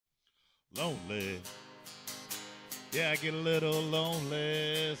lonely. Yeah, I get a little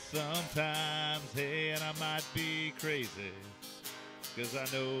lonely sometimes. Hey, and I might be crazy, 'cause I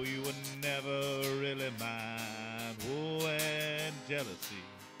know you would never really mind. Oh, and jealousy,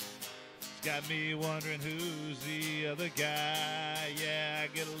 it's got me wondering who's the other guy. Yeah, I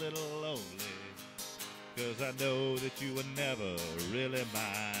get a little lonely, 'cause I know that you would never really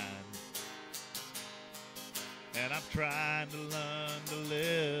mind. And I'm trying to learn to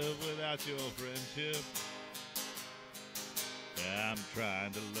live without your friendship. Yeah, I'm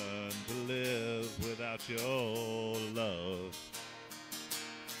trying to learn to live without your love.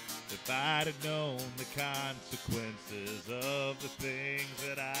 If I'd have known the consequences of the things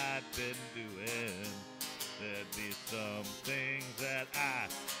that I'd been doing, there'd be some things that I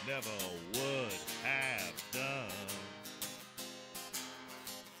never would have done.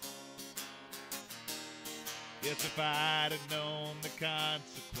 Yes, if I'd have known the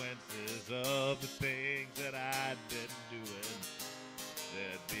consequences of the things that I'd been doing,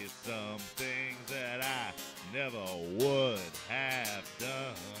 there'd be some things that I never would have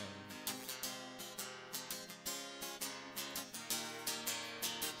done.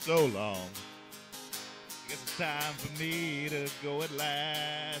 So long. I guess it's time for me to go at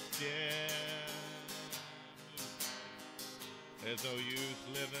last, yeah. There's no use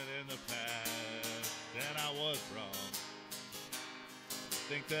living in the past, and I was wrong.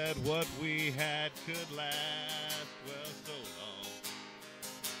 Think that what we had could last, well, so long.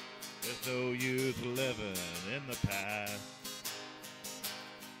 There's no use living in the past.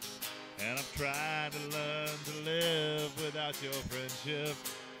 And I'm trying to learn to live without your friendship.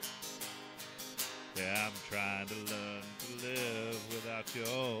 Yeah, I'm trying to learn to live without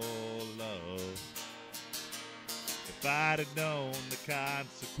your love. If I'd have known the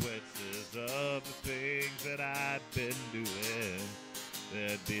consequences of the things that I'd been doing,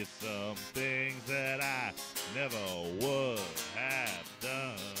 there'd be some things that I never would have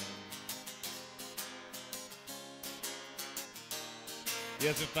done.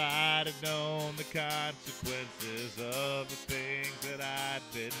 Yes, if I'd have known the consequences of the things that I'd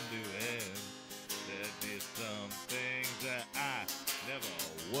been doing, there'd be some things that I never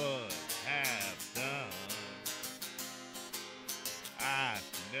would have done. I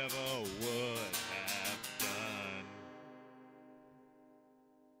never would